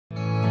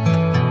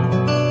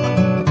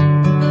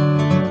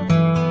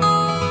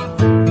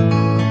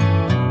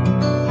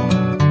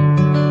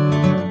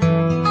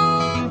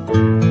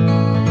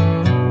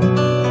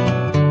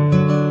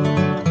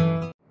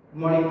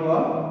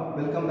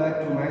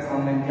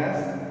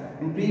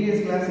class. In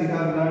previous class we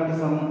have learned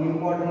some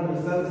important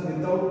results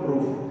without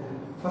proof.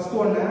 First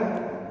one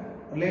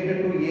related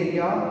to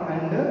area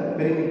and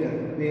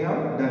perimeter we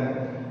have done.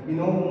 You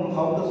know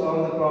how to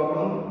solve the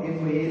problem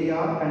if area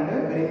and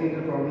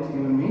perimeter problems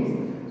given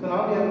means. So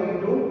now we are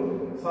going to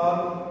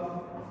solve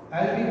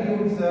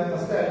altitudes,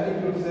 first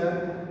altitudes.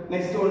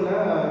 Next one,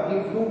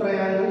 if two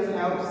triangles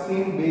have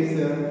same base,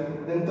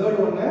 then third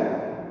one,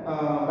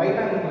 right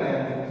angle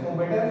triangle. So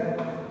better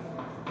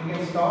we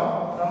can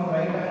start from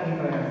right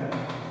angle triangle.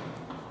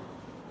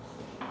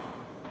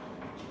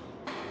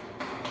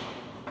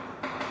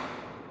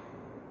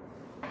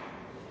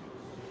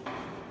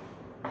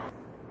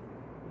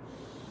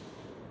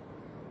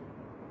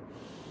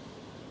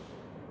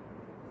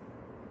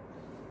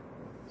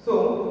 So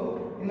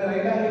in the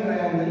right angle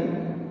triangle,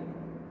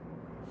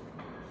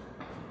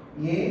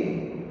 A,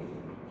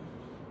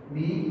 B,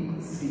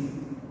 C.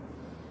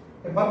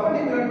 A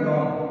perpendicular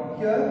drawn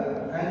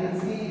here, angle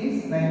C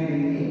is 90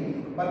 degree.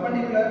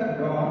 Perpendicular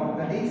drawn,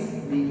 that is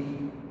B.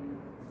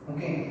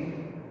 Okay.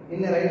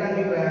 In a right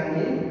angle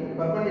triangle,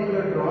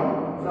 perpendicular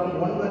drawn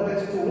from one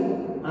vertex to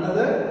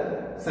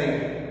another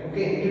side.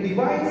 Okay. It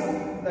divides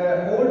the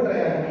whole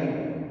triangle.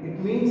 It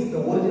means the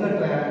original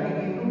triangle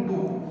into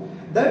two.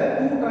 That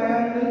two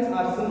triangles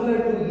are similar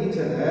to each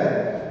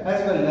other as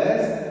well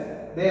as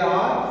they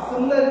are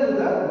similar to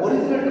the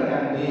original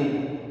triangle.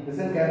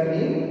 Listen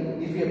carefully.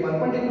 If a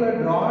perpendicular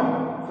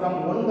drawn from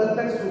one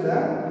vertex to the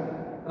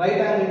right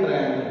angle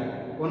triangle,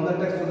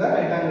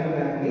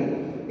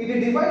 it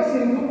divides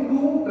into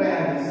two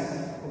triangles.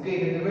 Okay,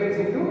 it divides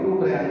into two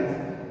triangles.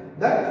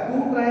 That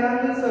two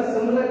triangles are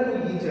similar to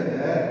each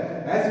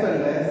other as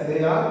well as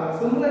they are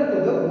similar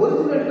to the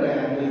original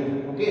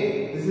triangle.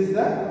 Okay, this is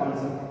the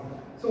concept.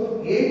 So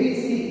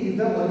ABC is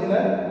the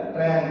original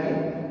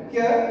triangle.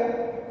 Here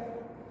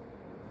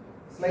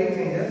slide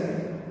changes.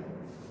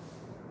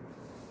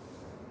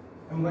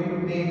 I am going to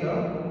take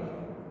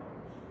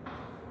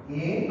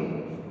A,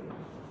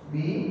 B,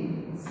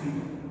 C.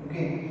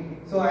 Okay.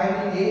 So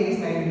angle A is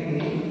 90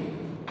 degree.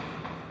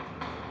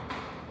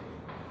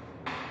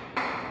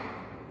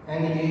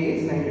 Angle A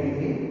is 90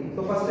 degree.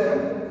 So first step,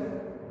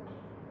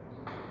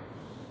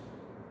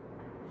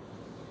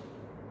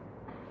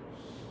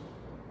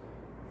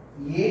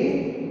 A,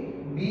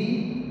 B,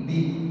 D.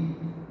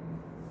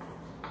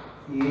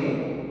 A,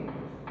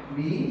 B,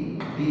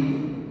 D.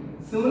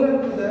 Similar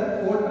to the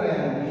fourth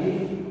triangle,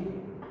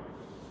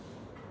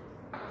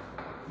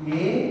 A,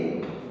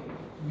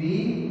 B,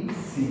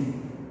 C.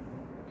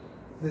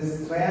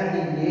 This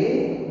triangle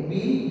A, B,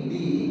 D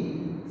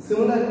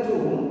similar to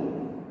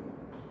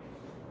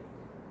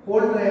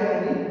whole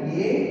triangle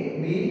A,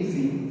 B, C.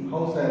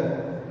 How sir?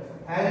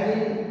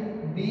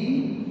 Angle B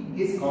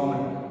is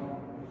common.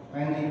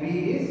 Angle B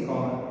is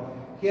common.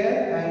 Here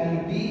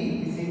angle D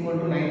is equal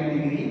to 90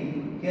 degree.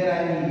 Here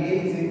angle A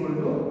is equal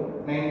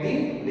to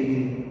 90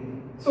 degree.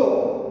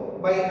 So,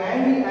 by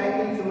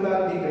angle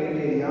similarity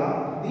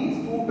criteria, these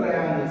two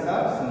triangles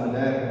are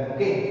similar.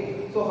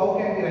 Okay. So, how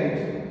can we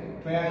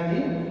write?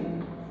 Triangle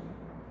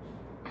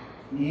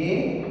A,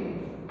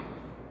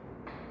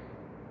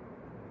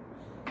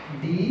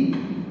 D,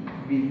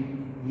 B.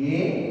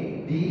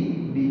 A, D,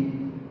 B.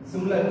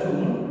 Similar to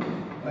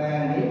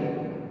triangle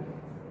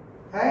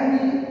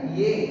angle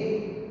A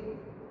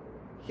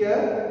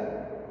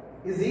here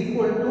is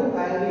equal to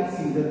angle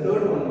C, the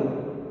third one.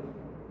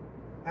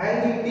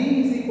 Angle D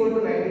is equal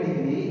to 90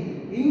 degree.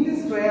 In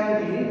this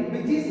triangle,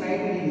 which is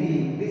 90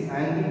 degree, this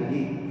angle A.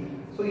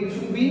 So it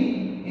should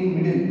be in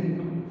middle.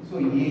 So A.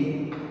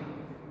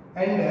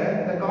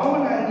 And the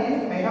common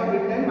angle I have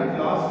written at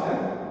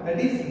last, that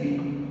is B.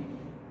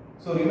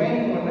 So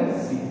remaining one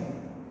is C.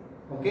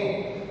 Okay.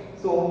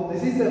 So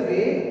this is the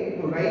way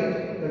to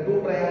write the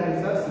two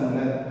triangles are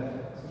similar.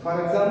 So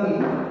for example,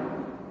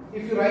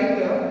 if you write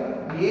here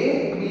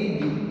A, B,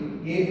 D,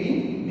 A, B,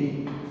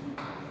 D.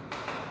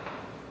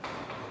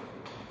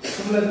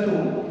 Similar to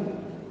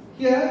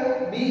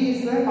here B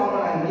is the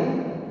common angle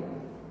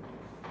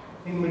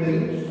in middle.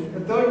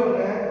 The third one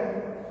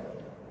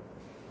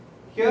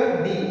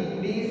here D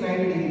is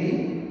 90 degree.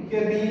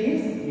 Here D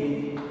is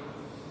 80.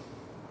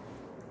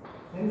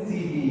 Then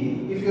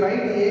CBA. If you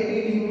write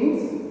ABD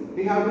means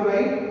we have to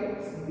write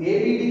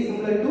ABD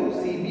similar to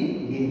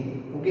CBA.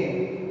 Okay.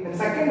 And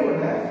second one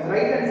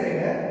right hand side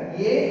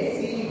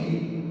ACB.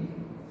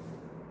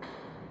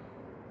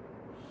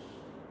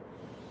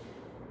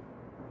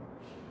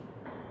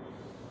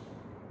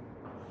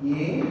 A,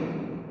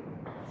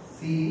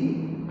 C,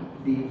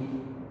 D.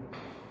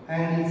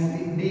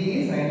 And D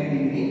is 90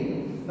 degree.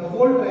 The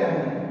whole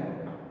triangle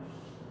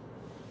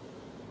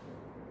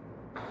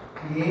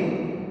A,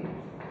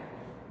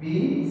 B,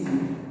 C.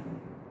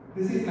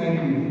 This is 90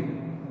 degree.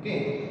 Okay.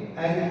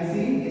 Angle C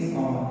is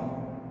common.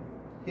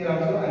 Here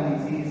also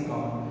angle C is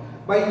common.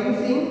 By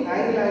using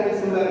angle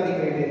similarity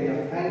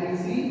criteria, angle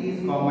C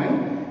is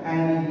common,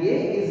 angle A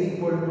is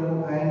equal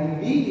to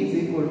angle B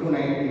is equal to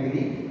 90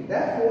 degree.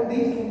 Therefore,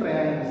 these two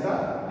triangles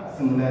are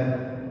similar.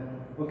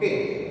 Okay.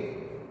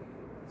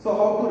 So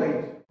how to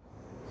write?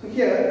 So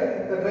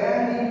here the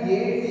triangle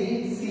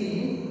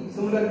ADC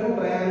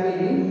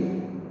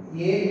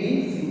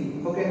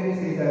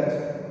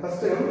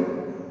First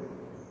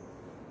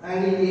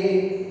angle A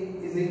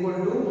is equal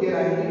to here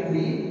angle B,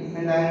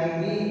 and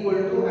angle B equal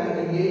to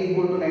angle A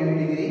equal to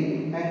 90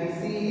 degree, angle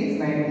C is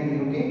 90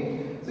 degree. Okay,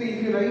 so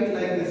if you write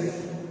like this,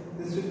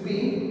 this should be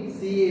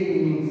CAB,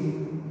 means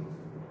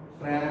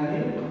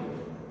triangle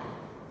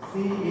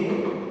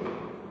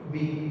CAB,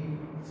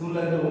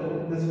 similar to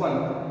this one.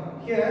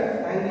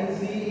 Here angle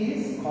C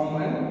is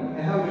common,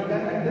 I have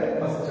written at the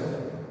first.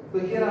 So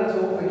here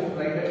also I should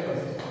write at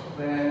first,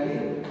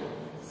 triangle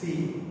C.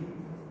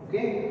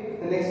 Okay,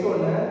 the next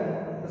one,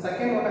 the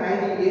second one,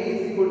 angle A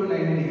is equal to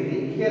 90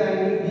 degree, here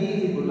angle D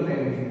is equal to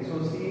 90 degree,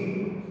 so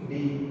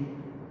CD.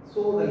 So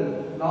the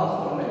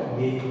last one A.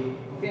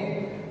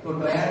 Okay, so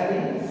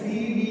triangle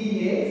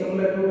CDA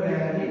similar to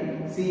triangle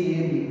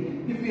CAB.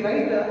 If we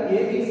write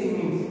ABC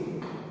means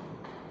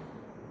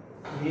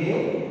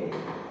A,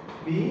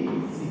 B,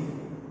 C.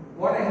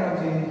 What I have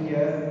changed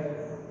here?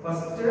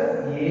 First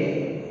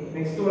A,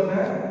 next one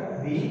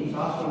B,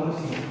 last one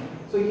C.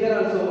 So here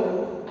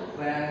also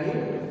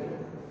triangle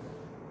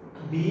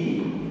B,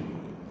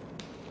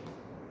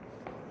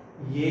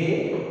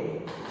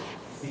 A,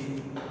 C.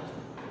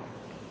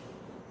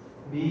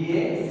 B, A,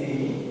 C,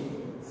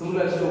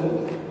 similar to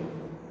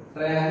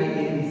triangle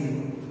ABC.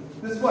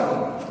 This one,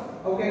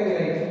 how can we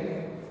write?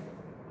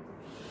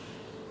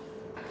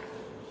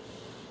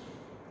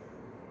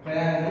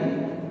 Triangle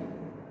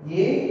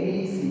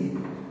ABC,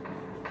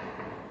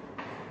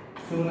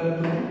 similar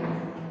to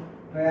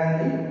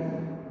triangle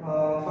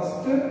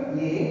first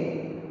A,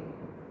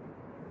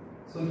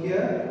 so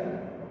here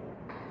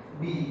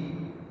B,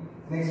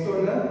 next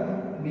one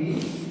B,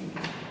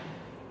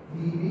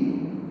 BB.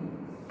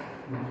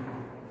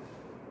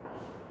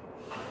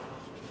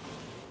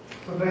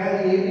 So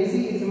triangle ABC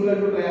is similar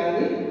to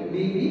triangle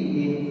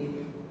BBA.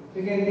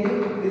 You can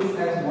take this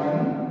as 1,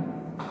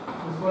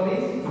 this one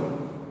is 2.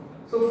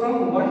 So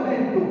from 1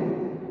 and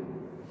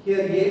 2,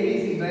 here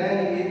ABC,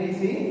 triangle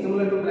ABC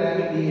similar to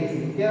triangle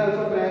DAC. Here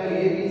also triangle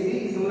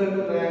ABC similar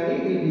to triangle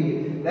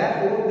BBA.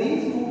 Therefore,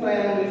 these two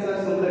triangles are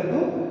similar to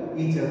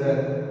each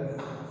other.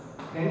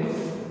 Hence,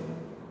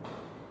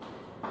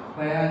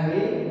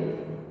 triangle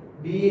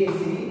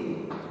BAC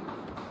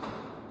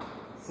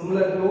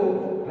similar to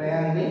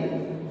triangle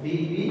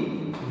BBA.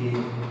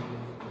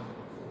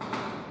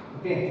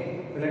 Okay,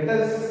 the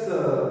letters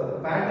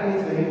pattern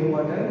is very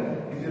important.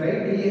 If you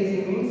write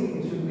DAC means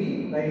it should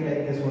be right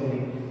like this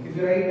only. If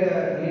you write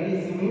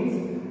ADC means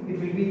it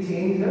will be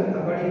changed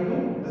according to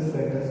this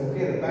letters.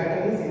 Okay, the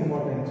pattern is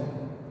important.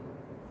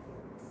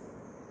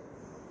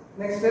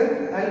 Next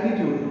step,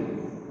 altitude.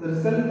 The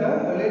result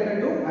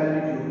related to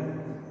altitude.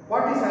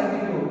 What is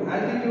altitude?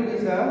 Altitude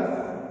is a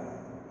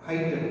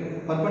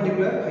height,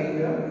 perpendicular height.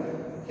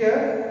 Here,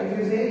 if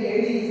you say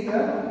AD is the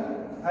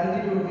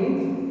altitude,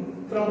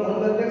 means from one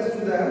vertex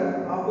to the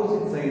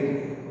opposite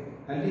side.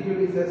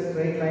 Altitude is a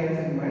straight line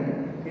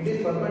segment. It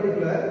is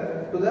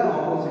perpendicular to the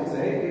opposite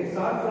side. It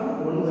starts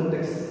from one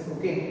vertex.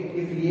 Okay.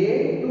 If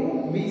A to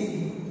BC,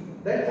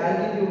 that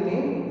altitude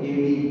name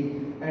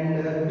AD,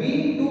 and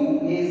B to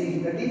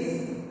AC, that is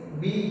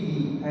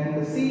BE,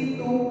 and C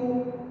to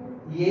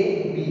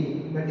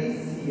AB, that is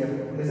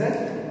CF. Listen,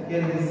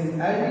 here this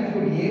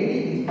altitude AD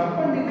is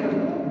perpendicular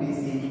to BC,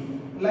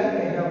 like I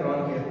have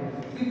drawn here.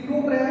 If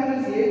two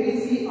triangles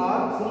ABC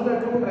are similar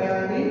to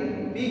triangle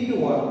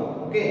PQR,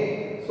 okay.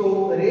 So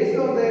the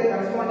ratio of their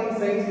corresponding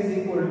sides is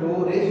equal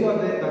to ratio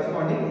of their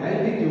corresponding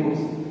altitudes.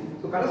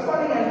 So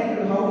corresponding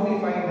altitude, how do we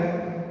find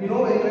that? You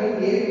know very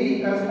well,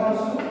 AB corresponds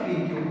to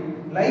PQ.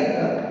 Like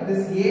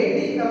this AD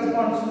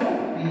corresponds to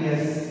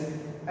PS,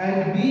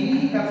 and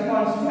BE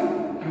corresponds to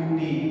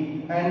QT,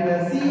 and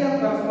CF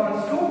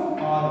corresponds to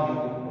RU.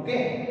 Okay,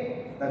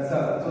 that's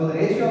all. So the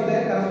ratio of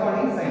their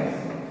corresponding sides.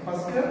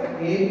 First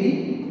AB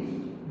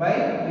by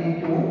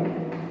PQ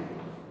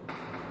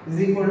is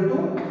equal to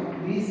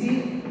BC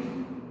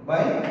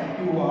by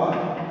QR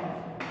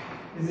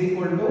is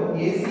equal to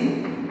AC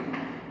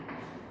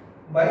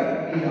by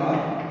PR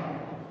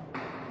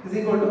is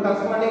equal to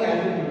corresponding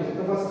altitudes.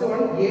 The first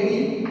one AD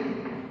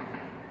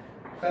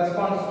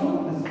corresponds to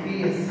this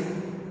PS.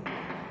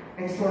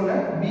 Next one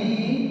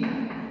BE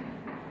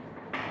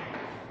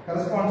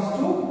corresponds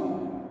to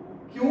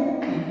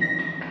QT.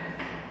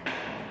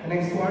 The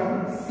next one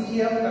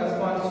CF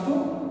corresponds to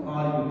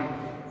RU.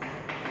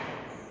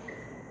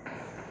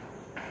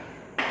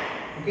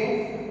 Okay,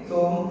 so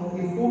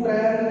if two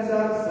triangles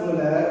are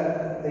similar,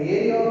 the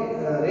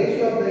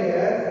ratio of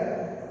their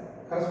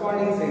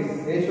corresponding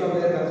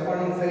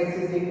sides,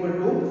 is equal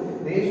to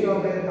ratio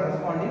of their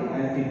corresponding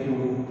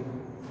altitude.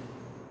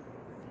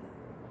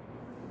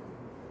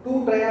 Two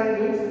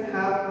triangles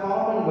have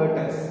common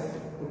vertex,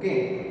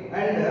 okay,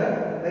 and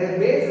their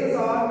bases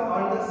are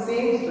on the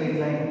same straight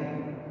line.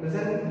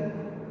 Listen,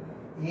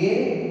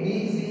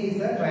 ABC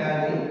is a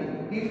triangle.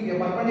 If a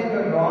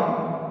perpendicular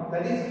drawn,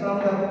 that is from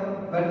the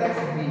vertex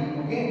B,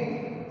 okay.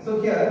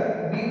 So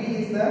here BD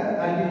is the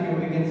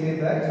altitude, you can say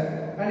that,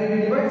 and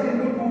it divides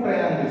into two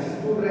triangles,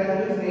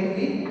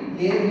 namely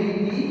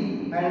ABD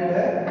and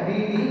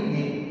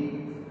DDA.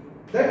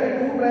 That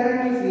two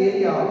triangles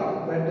area,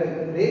 but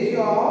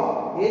ratio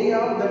of area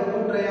of the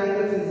two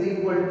triangles is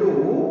equal to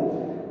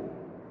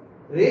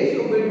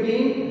ratio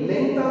between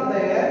length of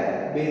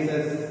their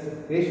bases.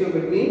 Ratio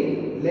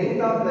between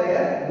length of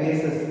their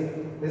bases.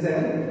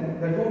 Listen,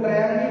 the two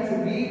triangles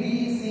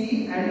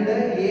BDC and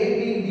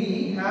ABD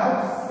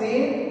have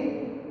same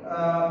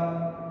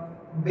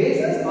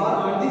bases are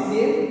on the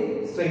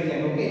same straight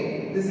line. Okay,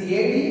 this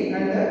AD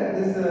and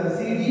this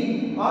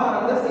CD are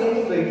on the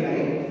same straight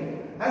line.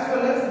 As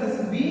well as this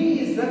B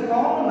is the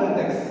common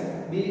vertex.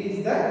 B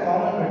is the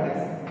common vertex.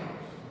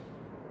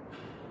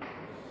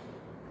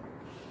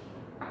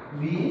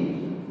 B,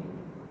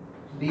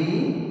 D,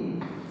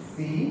 C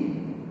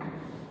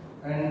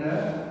and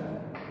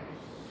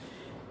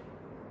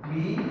B,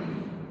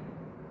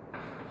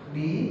 D,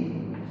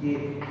 A.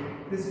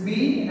 This B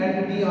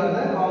and D are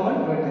the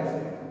common vertex.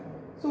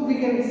 So we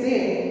can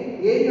say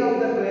area of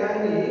the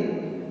triangle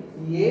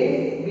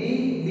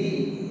ABD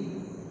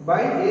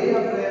by area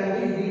of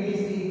triangle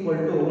BDC equal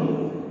to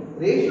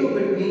ratio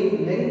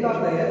between length of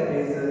their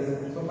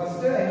bases. So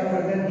first I have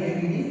written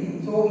ABD.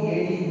 So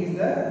AD is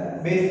the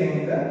base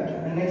length,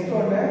 and next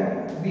one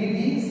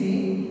BDC,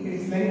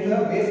 its length,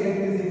 base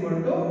length is equal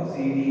to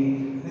CD.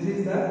 This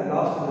is the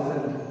last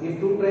result. If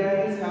two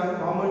triangles have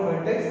common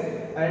vertex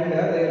and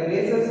their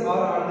bases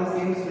are on the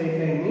same straight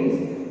line, means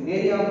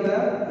area of the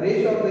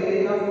ratio of the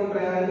area of two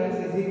triangles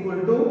is equal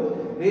to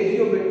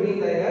ratio between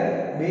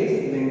their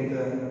base length.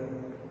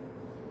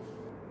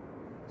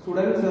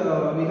 Students,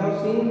 we have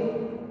seen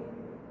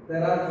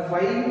there are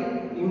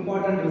 5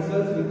 important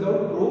results without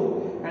proof,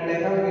 and I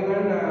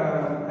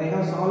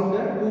have solved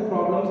 2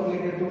 problems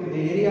related to the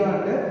area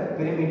and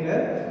perimeter.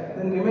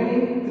 Then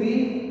remaining 3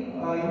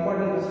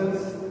 important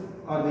results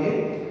are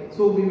there.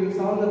 So we will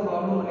solve the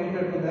problem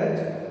related to that.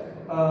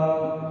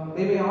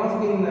 They may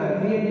ask in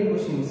creative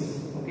questions.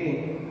 Okay,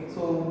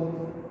 so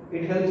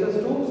it helps us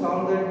to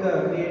solve that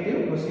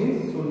creative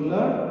questions. So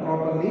learn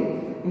properly.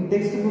 In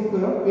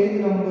textbook page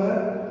number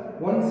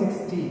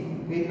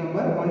 160, page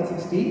number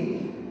 160.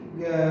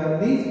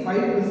 These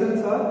 5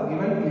 results are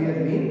given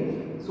clearly.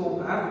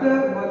 So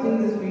after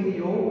watching this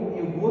video,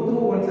 you go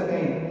through once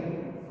again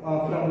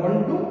from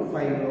 1 to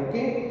 5.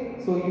 Okay.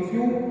 So if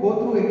you go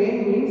through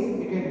again, means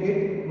you can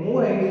get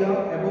more idea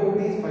about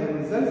these 5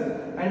 results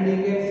and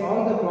you can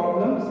solve the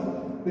problems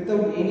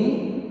without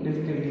any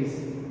difficulties.